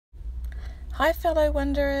Hi fellow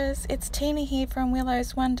wanderers, it's Tina here from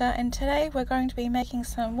Willow's Wonder, and today we're going to be making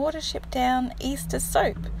some Watership down Easter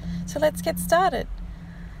soap. So let's get started.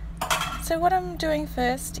 So what I'm doing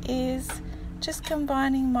first is just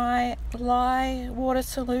combining my lye water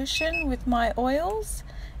solution with my oils,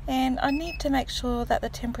 and I need to make sure that the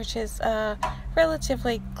temperatures are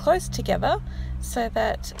relatively close together so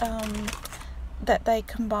that that they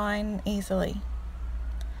combine easily.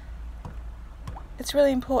 It's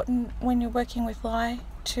really important when you're working with lye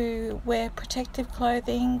to wear protective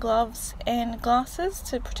clothing, gloves and glasses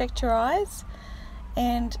to protect your eyes,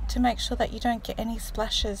 and to make sure that you don't get any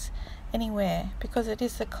splashes anywhere, because it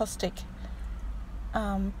is a caustic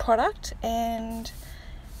product, and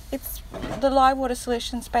the lye water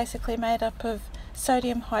solution is basically made up of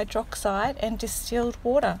sodium hydroxide and distilled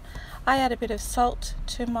water. I add a bit of salt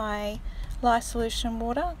to my lye solution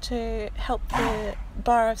water to help the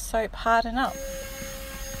bar of soap harden up.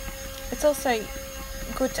 It's also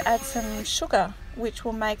good to add some sugar, which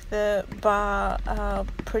will make the bar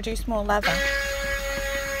produce more lather.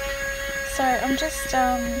 So I'm just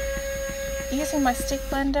using my stick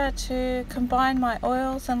blender to combine my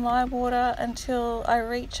oils and lye water until I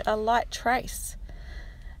reach a light trace.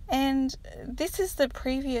 And this is the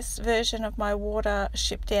previous version of my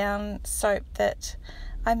Watership down soap that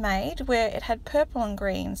I made, where it had purple and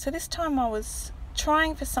green. So this time I was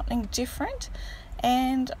trying for something different,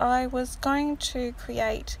 and I was going to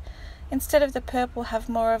create, instead of the purple, have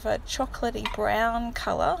more of a chocolatey brown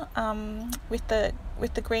colour with the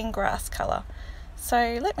green grass colour.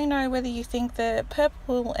 So let me know whether you think the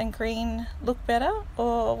purple and green look better,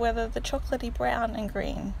 or whether the chocolatey brown and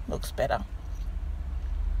green looks better.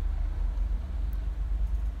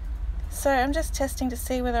 So I'm just testing to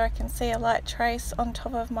see whether I can see a light trace on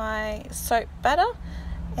top of my soap batter,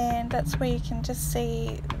 and that's where you can just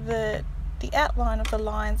see the outline of the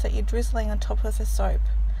lines that you're drizzling on top of the soap.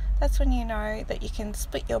 That's when you know that you can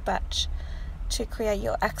split your batch to create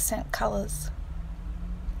your accent colours.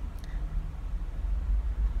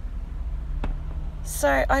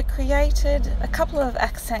 So I created a couple of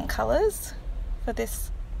accent colours for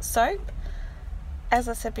this soap. As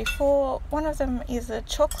I said before, one of them is a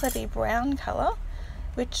chocolatey brown colour,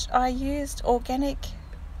 which I used organic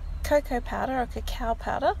cocoa powder or cacao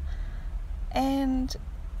powder, and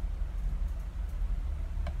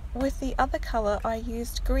with the other colour I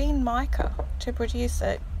used green mica to produce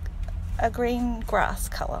a green grass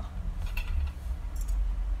colour.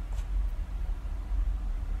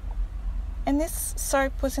 And this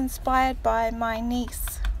soap was inspired by my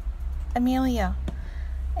niece, Amelia.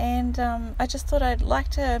 And I just thought I'd like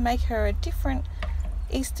to make her a different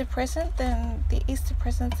Easter present than the Easter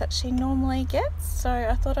presents that she normally gets. So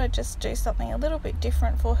I thought I'd just do something a little bit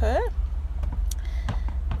different for her.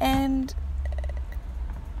 And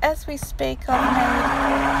as we speak, I've made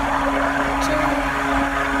two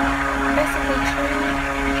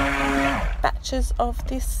batches of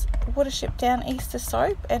this Watership down Easter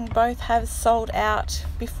soap, and both have sold out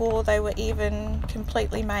before they were even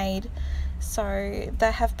completely made. So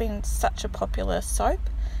they have been such a popular soap,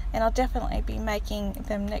 and I'll definitely be making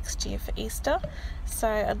them next year for Easter. So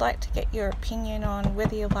I'd like to get your opinion on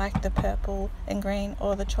whether you like the purple and green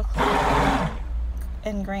or the chocolate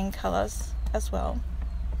and green colours as well.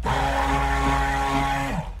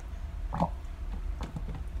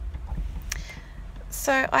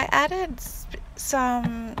 So I added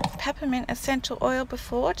some peppermint essential oil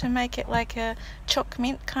before to make it like a choc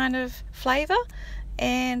mint kind of flavour.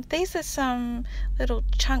 And these are some little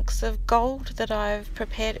chunks of gold that I've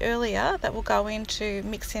prepared earlier that will go into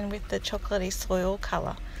mix in with the chocolatey soil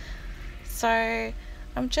colour. So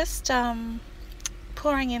I'm just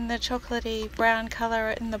pouring in the chocolatey brown colour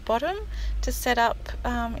in the bottom to set up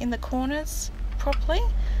in the corners properly.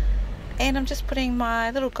 And I'm just putting my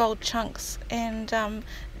little gold chunks, and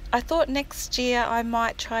I thought next year I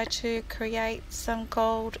might try to create some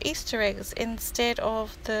gold Easter eggs instead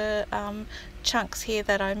of the chunks here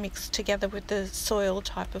that I mixed together with the soil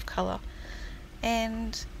type of colour.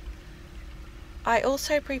 And I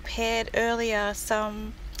also prepared earlier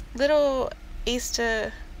some little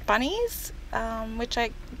Easter bunnies, which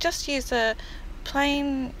I just used a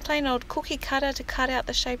plain old cookie cutter to cut out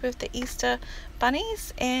the shape of the Easter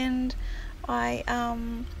bunnies, and I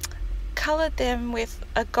coloured them with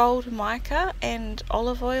a gold mica and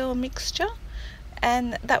olive oil mixture,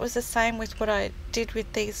 and that was the same with what I did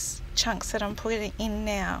with these chunks that I'm putting in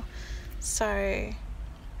now. So,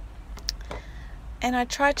 and I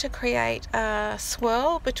tried to create a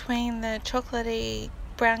swirl between the chocolatey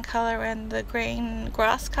brown colour and the green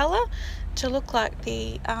grass colour to look like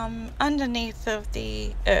the underneath of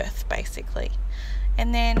the earth basically.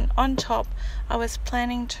 and then on top I was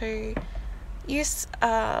planning to use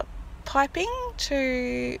piping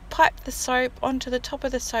to pipe the soap onto the top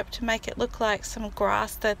of the soap to make it look like some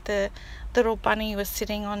grass that the little bunny was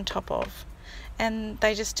sitting on top of, and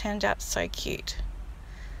they just turned out so cute.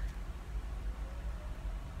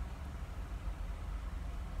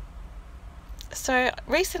 So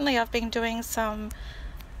recently I've been doing some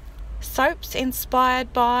soaps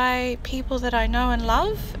inspired by people that I know and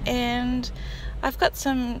love, and I've got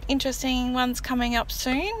some interesting ones coming up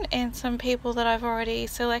soon, and some people that I've already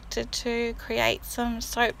selected to create some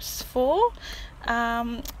soaps for.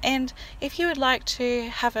 And if you would like to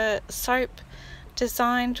have a soap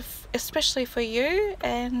designed especially for you,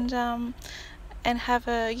 and have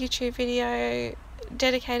a YouTube video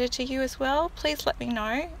dedicated to you as well, please let me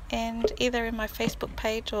know, and either in my Facebook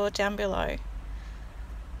page or down below.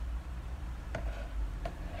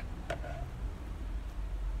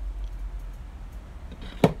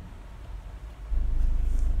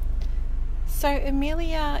 So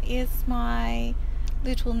Amelia is my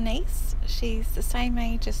little niece. She's the same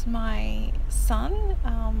age as my son.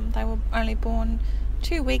 They were only born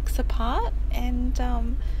 2 weeks apart, and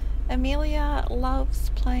Amelia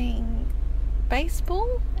loves playing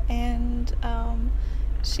baseball, and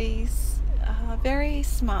she's very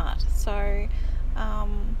smart. So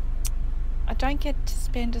I don't get to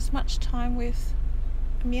spend as much time with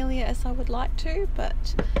Amelia as I would like to,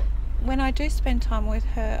 but when I do spend time with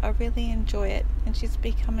her, I really enjoy it, and she's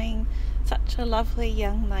becoming such a lovely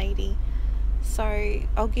young lady. So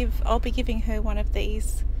I'll be giving her one of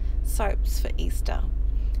these soaps for Easter.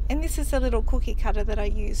 And this is a little cookie cutter that I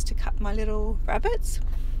use to cut my little rabbits.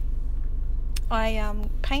 I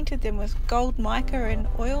painted them with gold mica and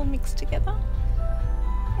oil mixed together,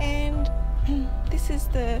 and this is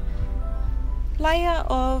the layer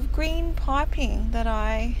of green piping that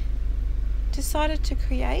I decided to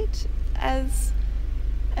create as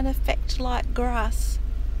an effect like grass,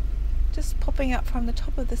 just popping up from the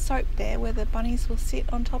top of the soap there where the bunnies will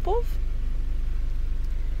sit on top of.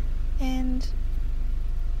 And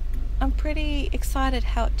I'm pretty excited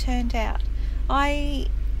how it turned out. I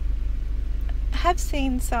have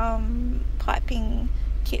seen some piping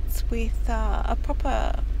kits with a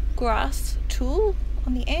proper grass tool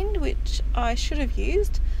on the end, which I should have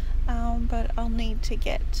used, but I'll need to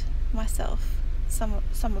get myself some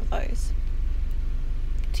of those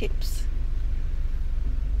tips.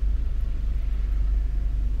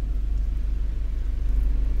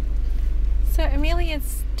 So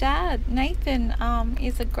Amelia's dad, Nathan,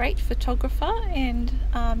 is a great photographer, and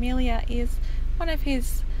Amelia is one of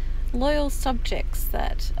his loyal subjects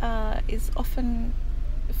that is often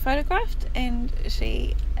photographed, and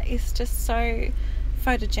she is just so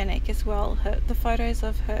photogenic as well. The photos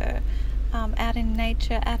of her out in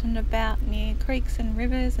nature, out and about near creeks and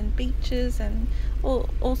rivers and beaches and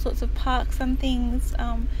all sorts of parks and things,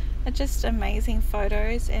 are just amazing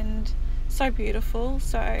photos and so beautiful.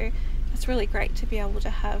 So it's really great to be able to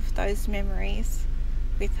have those memories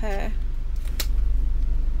with her.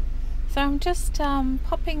 So I'm just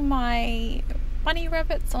popping my bunny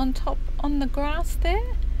rabbits on top on the grass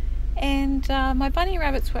there, and my bunny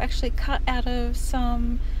rabbits were actually cut out of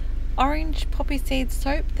some orange poppy seed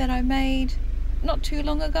soap that I made not too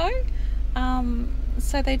long ago,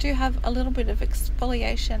 so they do have a little bit of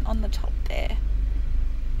exfoliation on the top there,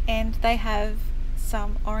 and they have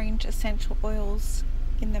some orange essential oils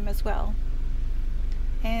in them as well,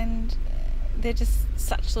 and they're just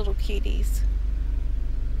such little cuties.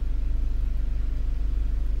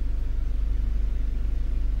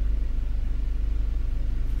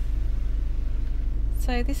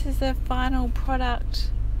 So this is the final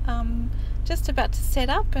product, just about to set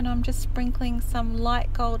up, and I'm just sprinkling some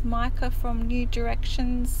light gold mica from New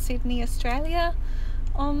Directions, Sydney, Australia,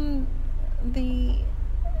 on the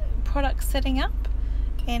product setting up,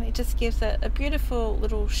 and it just gives it a beautiful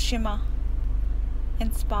little shimmer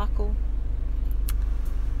and sparkle.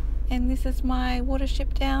 And this is my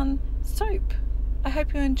Watership down soap. I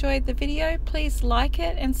hope you enjoyed the video. Please like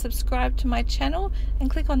it and subscribe to my channel, and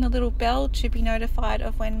click on the little bell to be notified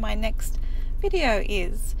of when my next video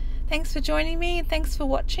is. Thanks for joining me, and thanks for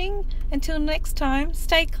watching. Until next time,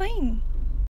 stay clean.